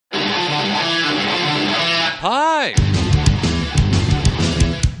Hi!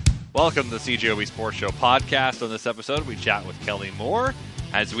 Welcome to the CJOB Sports Show podcast. On this episode, we chat with Kelly Moore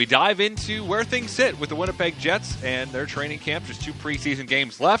as we dive into where things sit with the Winnipeg Jets and their training camp. Just 2 preseason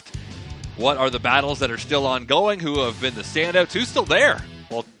games left. What are the battles that are still ongoing? Who have been the standouts? Who's still there?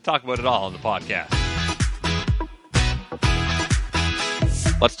 We'll talk about it all on the podcast.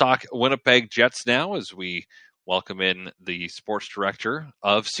 Let's talk Winnipeg Jets now as we welcome in the sports director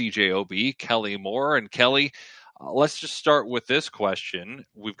of CJOB, Kelly Moore. And Kelly, let's just start with this question.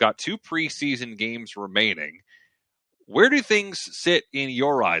 We've got 2 preseason games remaining. Where do things sit in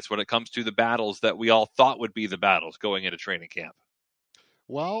your eyes when it comes to the battles that we all thought would be the battles going into training camp?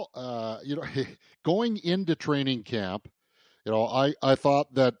 Well, going into training camp, I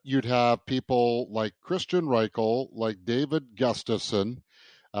thought that you'd have people like Christian Reichel, like David Gustafson,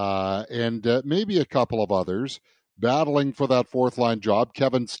 and maybe a couple of others battling for that fourth line job.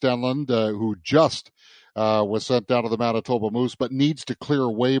 Kevin Stenlund, who just was sent down to the Manitoba Moose, but needs to clear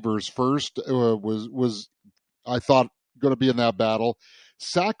waivers first, was I thought going to be in that battle.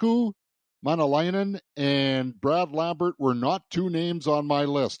 Saku Maenalanen and Brad Lambert were not 2 names on my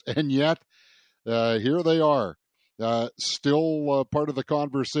list, and yet here they are, still part of the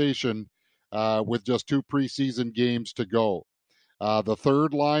conversation with just 2 preseason games to go. The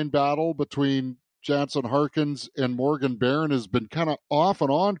third line battle between Jansen Harkins and Morgan Barron has been kind of off and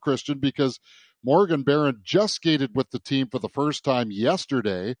on, Christian, because Morgan Barron just skated with the team for the first time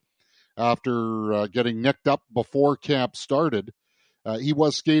yesterday after getting nicked up before camp started. He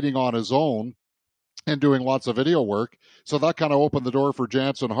was skating on his own and doing lots of video work. So that kind of opened the door for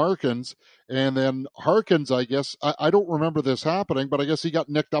Jansen Harkins. And then Harkins, I guess, I don't remember this happening, but I guess he got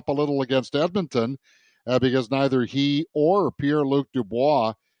nicked up a little against Edmonton because neither he or Pierre-Luc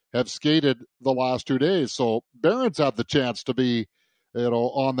Dubois have skated the last 2 days. So Barron's had the chance to be,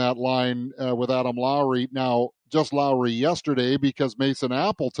 on that line with Adam Lowry. Now, just Lowry yesterday because Mason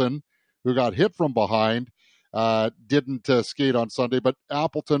Appleton, who got hit from behind, didn't skate on Sunday, but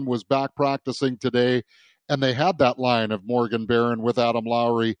Appleton was back practicing today, and they had that line of Morgan Barron with Adam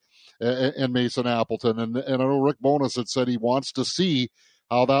Lowry and Mason Appleton. And I know Rick Bowness had said he wants to see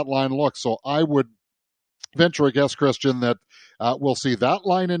how that line looks. So I would venture a guess, Christian, that we'll see that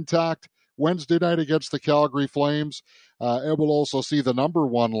line intact Wednesday night against the Calgary Flames. And we'll also see the number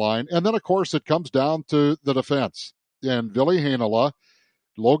 1 line. And then, of course, it comes down to the defense. And Ville Heinola,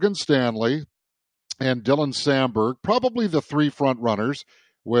 Logan Stanley, and Dylan Samberg, probably the 3 front runners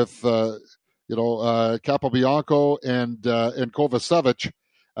with, Capobianco and Kovacevic,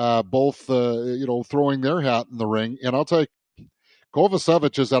 both, throwing their hat in the ring. And I'll tell you,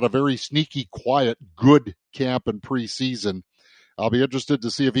 Kovacevic has had a very sneaky, quiet, good camp in preseason. I'll be interested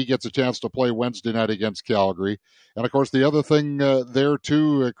to see if he gets a chance to play Wednesday night against Calgary. And, of course, the other thing there,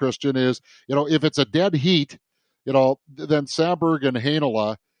 too, Christian, is, if it's a dead heat, then Samberg and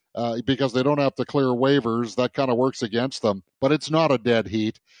Heinola, because they don't have to clear waivers, that kind of works against them. But it's not a dead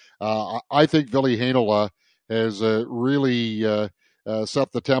heat. I think Ville Heinola has really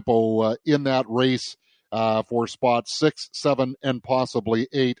set the tempo in that race for spots 6, 7, and possibly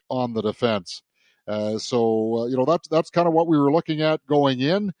 8 on the defense. So that's kind of what we were looking at going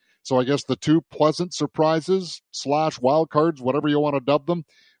in. So I guess the 2 pleasant surprises / wild cards, whatever you want to dub them,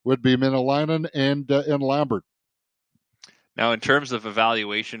 would be Maenalanen and Lambert. Now, in terms of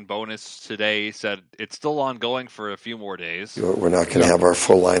evaluation, Bonus today said it's still ongoing for a few more days. We're not going to have our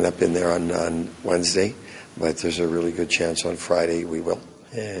full lineup in there on Wednesday, but there's a really good chance on Friday we will.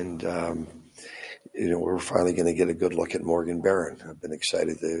 And, we're finally going to get a good look at Morgan Barron. I've been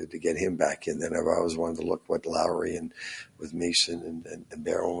excited to get him back in. Then I've always wanted to look what Lowry and with Mason and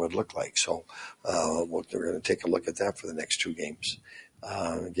Barron would look like. So we're going to take a look at that for the next 2 games.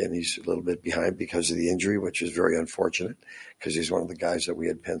 Again, he's a little bit behind because of the injury, which is very unfortunate because he's one of the guys that we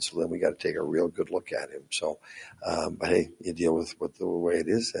had penciled in. We got to take a real good look at him. So, but hey, you deal with the way it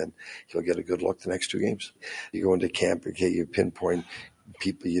is, and he'll get a good look the next 2 games. You go into camp, you pinpoint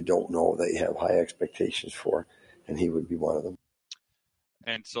people you don't know that you have high expectations for, and he would be one of them.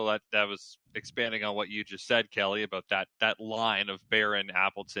 And so that was expanding on what you just said, Kelly, about that line of Barron,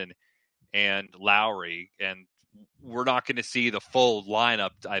 Appleton, and Lowry. And we're not going to see the full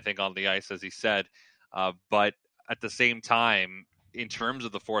lineup, I think, on the ice, as he said. But at the same time, in terms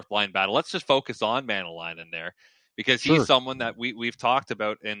of the fourth line battle, let's just focus on Maenalanen there, because he's someone that we've talked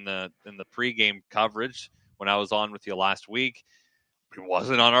about in the pregame coverage when I was on with you last week. He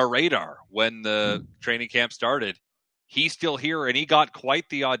wasn't on our radar when the training camp started. He's still here, and he got quite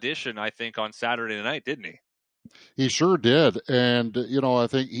the audition, I think, on Saturday night, didn't he? He sure did. And, I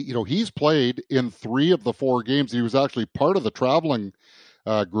think, he's played in 3 of the 4 games. He was actually part of the traveling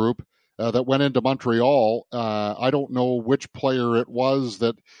group that went into Montreal. I don't know which player it was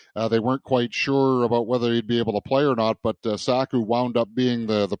that they weren't quite sure about whether he'd be able to play or not, but Saku wound up being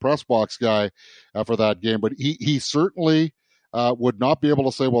the press box guy for that game. But he certainly would not be able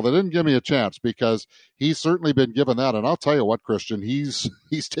to say, well, they didn't give me a chance, because he's certainly been given that. And I'll tell you what, Christian, he's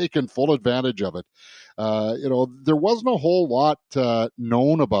taken full advantage of it. There wasn't a whole lot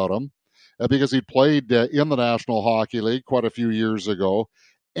known about him because he'd played in the National Hockey League quite a few years ago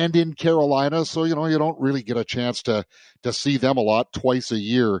and in Carolina. So, you don't really get a chance to see them a lot, twice a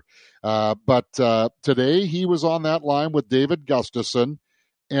year. But today he was on that line with David Gustafsson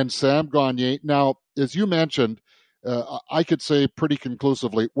and Sam Gagner. Now, as you mentioned, I could say pretty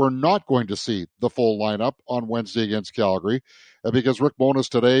conclusively, we're not going to see the full lineup on Wednesday against Calgary because Rick Bowness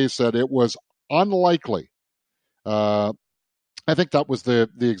today said it was unlikely. I think that was the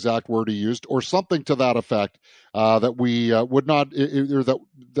exact word he used, or something to that effect, that we would not, or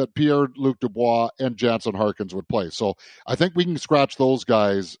that Pierre-Luc Dubois and Jansen Harkins would play. So I think we can scratch those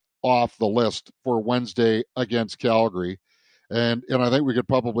guys off the list for Wednesday against Calgary. And I think we could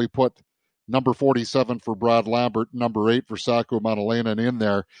probably put number 47 for Brad Lambert, number 8 for Saku Maanalainen in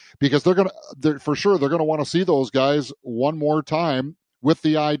there, because they're going to want to see those guys one more time, with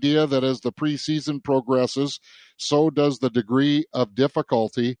the idea that as the preseason progresses, so does the degree of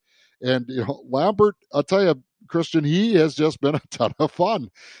difficulty. And Lambert, I'll tell you, Christian, he has just been a ton of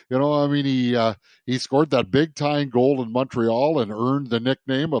fun. He scored that big tying goal in Montreal and earned the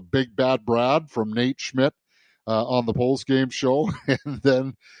nickname of Big Bad Brad from Nate Schmidt on the post-game show. And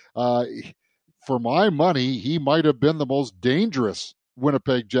then, for my money, he might have been the most dangerous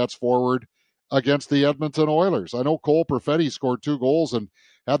Winnipeg Jets forward against the Edmonton Oilers. I know Cole Perfetti scored 2 goals and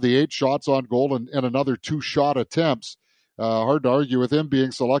had the 8 shots on goal and another 2 shot attempts. Hard to argue with him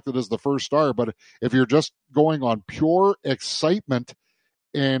being selected as the first star. But if you're just going on pure excitement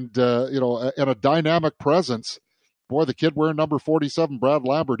and a dynamic presence, boy, the kid wearing number 47, Brad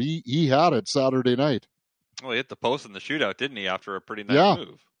Lambert, he had it Saturday night. Well, he hit the post in the shootout, didn't he? After a pretty nice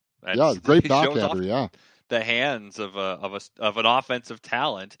move. And great backhander. Yeah. The hands of an offensive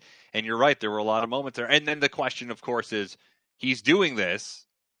talent. And you're right, there were a lot of moments there. And then the question, of course, is he's doing this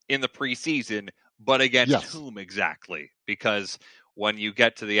in the preseason, but against whom exactly? Because when you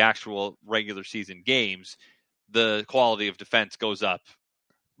get to the actual regular season games, the quality of defense goes up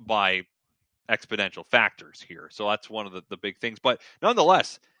by exponential factors here. So that's one of the big things. But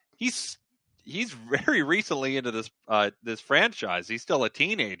nonetheless, he's very recently into this franchise. He's still a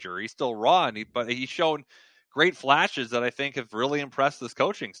teenager. He's still raw, but he's shown great flashes that I think have really impressed this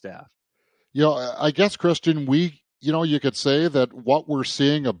coaching staff. I guess, Christian, you could say that what we're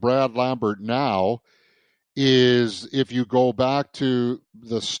seeing of Brad Lambert now is, if you go back to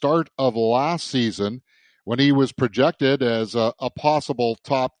the start of last season when he was projected as a possible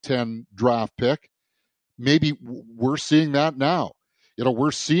top 10 draft pick, maybe we're seeing that now.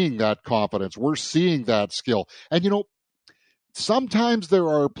 We're seeing that confidence. We're seeing that skill. And, sometimes there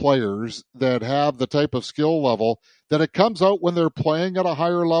are players that have the type of skill level that it comes out when they're playing at a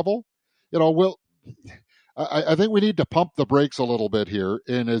higher level. I think we need to pump the brakes a little bit here.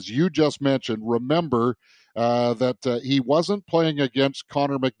 And as you just mentioned, remember that he wasn't playing against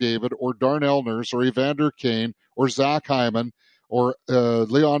Connor McDavid or Darnell Nurse or Evander Kane or Zach Hyman or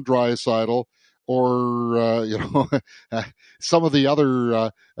Leon Draisaitl or some of the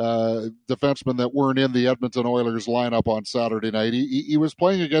other defensemen that weren't in the Edmonton Oilers lineup on Saturday night. He was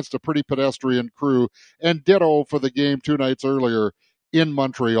playing against a pretty pedestrian crew, and ditto for the game 2 nights earlier in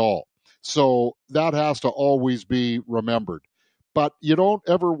Montreal. So that has to always be remembered. But you don't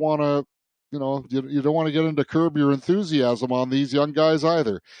ever want to, you don't want to get into curb your enthusiasm on these young guys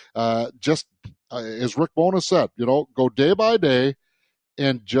either. Just as Rick Bowness said, go day by day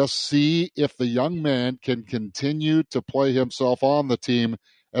and just see if the young man can continue to play himself on the team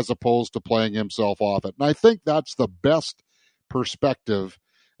as opposed to playing himself off it. And I think that's the best perspective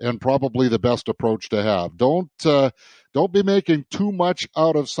and probably the best approach to have. Don't be making too much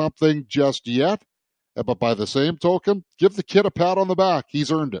out of something just yet, but by the same token, give the kid a pat on the back.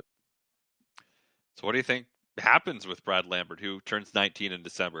 He's earned it. So what do you think happens with Brad Lambert, who turns 19 in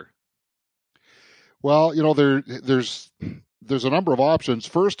December? Well, there's a number of options.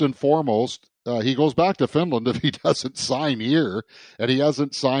 First and foremost, he goes back to Finland if he doesn't sign here, and he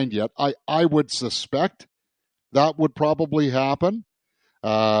hasn't signed yet. I would suspect that would probably happen.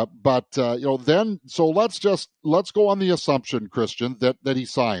 Then let's go on the assumption, Christian, that he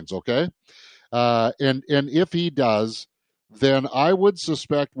signs, okay? And if he does, then I would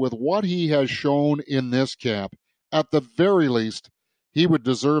suspect with what he has shown in this camp, at the very least, he would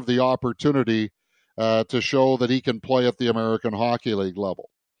deserve the opportunity to show that he can play at the American Hockey League level.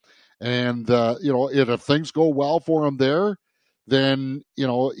 And, if things go well for him there, then,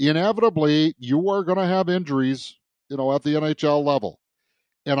 inevitably you are going to have injuries, at the NHL level.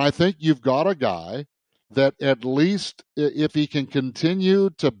 And I think you've got a guy that at least if he can continue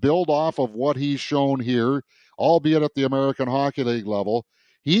to build off of what he's shown here, albeit at the American Hockey League level,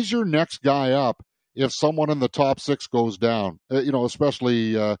 he's your next guy up if someone in the top six goes down,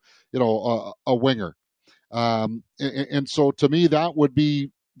 especially, a winger. And so to me, that would be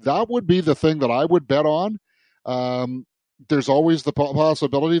the thing that I would bet on. There's always the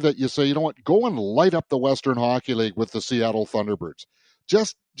possibility that you say, you know what, go and light up the Western Hockey League with the Seattle Thunderbirds.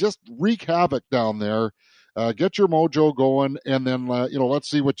 Just wreak havoc down there, get your mojo going, and then let's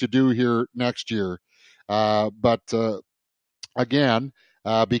see what you do here next year. But again,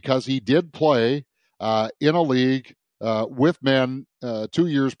 because he did play in a league with men 2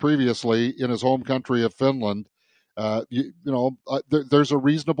 years previously in his home country of Finland, there's a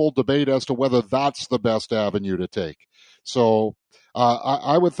reasonable debate as to whether that's the best avenue to take. So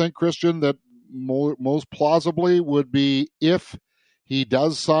I would think, Christian, that most plausibly would be if he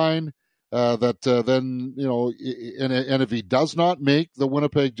does sign, then, and if he does not make the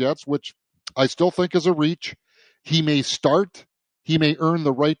Winnipeg Jets, which I still think is a reach, he may earn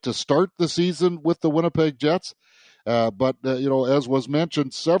the right to start the season with the Winnipeg Jets. But as was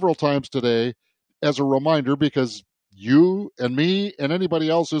mentioned several times today, as a reminder, because you and me and anybody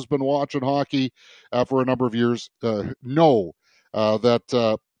else who's been watching hockey for a number of years know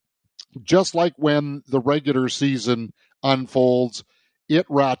that just like when the regular season unfolds, it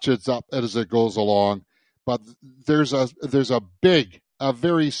ratchets up as it goes along. But there's a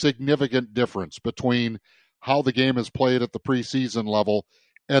very significant difference between how the game is played at the preseason level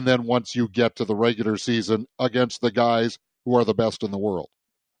and then once you get to the regular season against the guys who are the best in the world.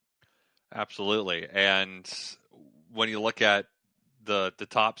 Absolutely. And when you look at the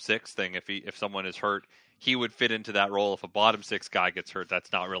top six thing, if someone is hurt, he would fit into that role. If a bottom six guy gets hurt,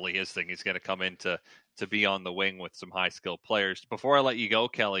 that's not really his thing. He's going to come in to be on the wing with some high skilled players. Before I let you go,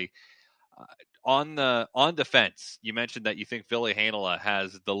 Kelly, on defense, you mentioned that you think Ville Heinola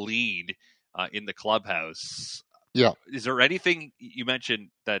has the lead in the clubhouse. Yeah. Is there anything you mentioned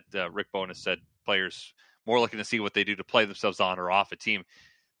that Rick Bowness said players more looking to see what they do to play themselves on or off a team?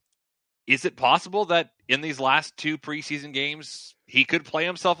 Is it possible that in these last two preseason games he could play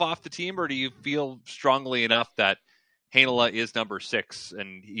himself off the team, or do you feel strongly enough that Heinola is number 6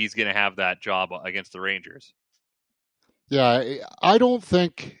 and he's going to have that job against the Rangers? Yeah, I don't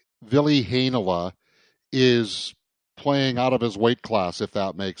think Ville Heinola is playing out of his weight class, if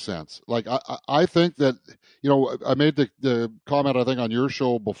that makes sense. Like, I think that, I made the comment, I think, on your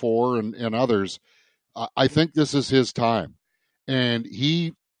show before and others. I think this is his time. And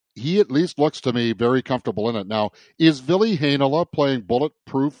he at least looks to me very comfortable in it. Now, is Ville Heinola playing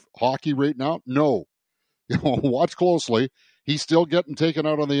bulletproof hockey right now? No. Watch closely. He's still getting taken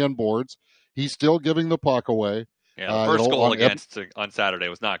out on the end boards. He's still giving the puck away. Yeah, the first goal on Saturday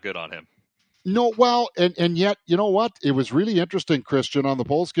was not good on him. No, well, and yet, you know what? It was really interesting, Christian, on the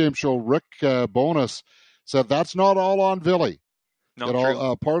postgame show. Rick Bowness said that's not all on Ville.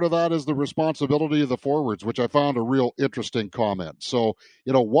 No, part of that is the responsibility of the forwards, which I found a real interesting comment. So,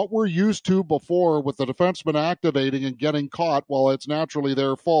 what we're used to before with the defenseman activating and getting caught, while it's naturally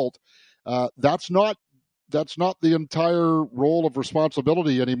their fault, that's not the entire role of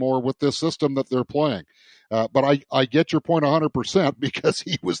responsibility anymore with this system that they're playing. But I get your point 100% because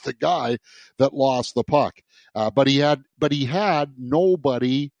he was the guy that lost the puck. But he had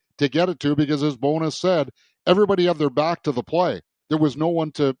nobody to get it to because, as Bowness said, everybody had their back to the play. There was no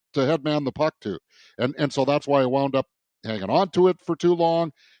one to headman the puck to. And so that's why I wound up hanging on to it for too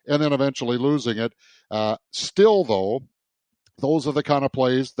long and then eventually losing it. Still, though, those are the kind of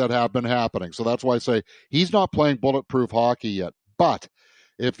plays that have been happening. So that's why I say he's not playing bulletproof hockey yet. But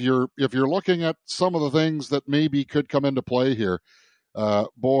if you're looking at some of the things that maybe could come into play here, I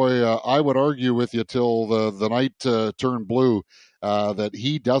would argue with you till the night turned blue that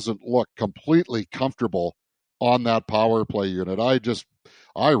he doesn't look completely comfortable on that power play unit.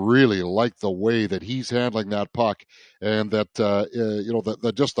 I really like the way that he's handling that puck, and that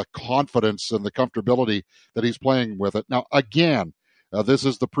just the confidence and the comfortability that he's playing with it. Now, again, this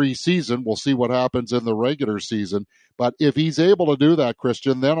is the preseason. We'll see what happens in the regular season. But if he's able to do that,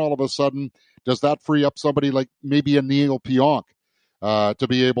 Christian, then all of a sudden, does that free up somebody like maybe a Neil Pionk to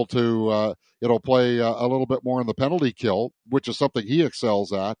be able to play a little bit more in the penalty kill, which is something he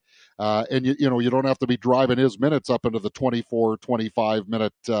excels at. And you don't have to be driving his minutes up into the 24, 25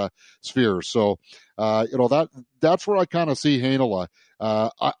 minute sphere. So that's where I kind of see Heinola.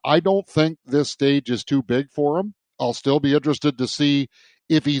 I don't think this stage is too big for him. I'll still be interested to see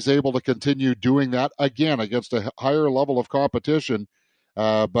if he's able to continue doing that again against a higher level of competition.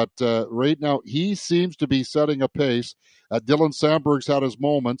 But right now, he seems to be setting a pace. Dylan Sandberg's had his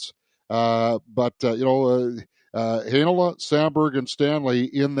moments, but Heinola, Sandberg, and Stanley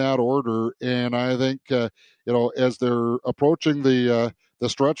in that order. And I think as they're approaching the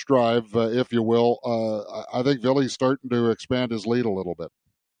stretch drive, if you will, I think Vili's starting to expand his lead a little bit.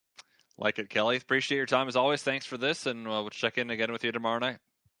 Like it, Kelly. Appreciate your time as always. Thanks for this, and we'll check in again with you tomorrow night.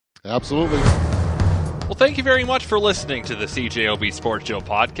 Absolutely. Well, thank you very much for listening to the CJOB Sports Show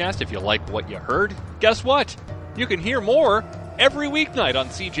podcast. If you like what you heard, guess what? You can hear more every weeknight on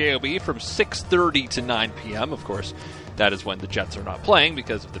CJOB from 6:30 to 9 p.m. Of course, that is when the Jets are not playing,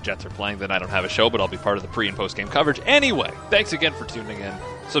 because if the Jets are playing, then I don't have a show, but I'll be part of the pre- and post-game coverage. Anyway, thanks again for tuning in.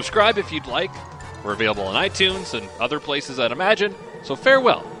 Subscribe if you'd like. We're available on iTunes and other places, I'd imagine. So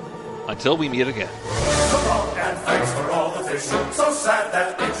farewell. Until we meet again. So long and thanks for all the fish. So sad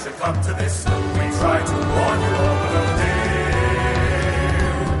that it should come to this. We try to warn you all, but oh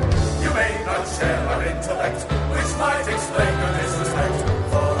dear. You may not share our intellect.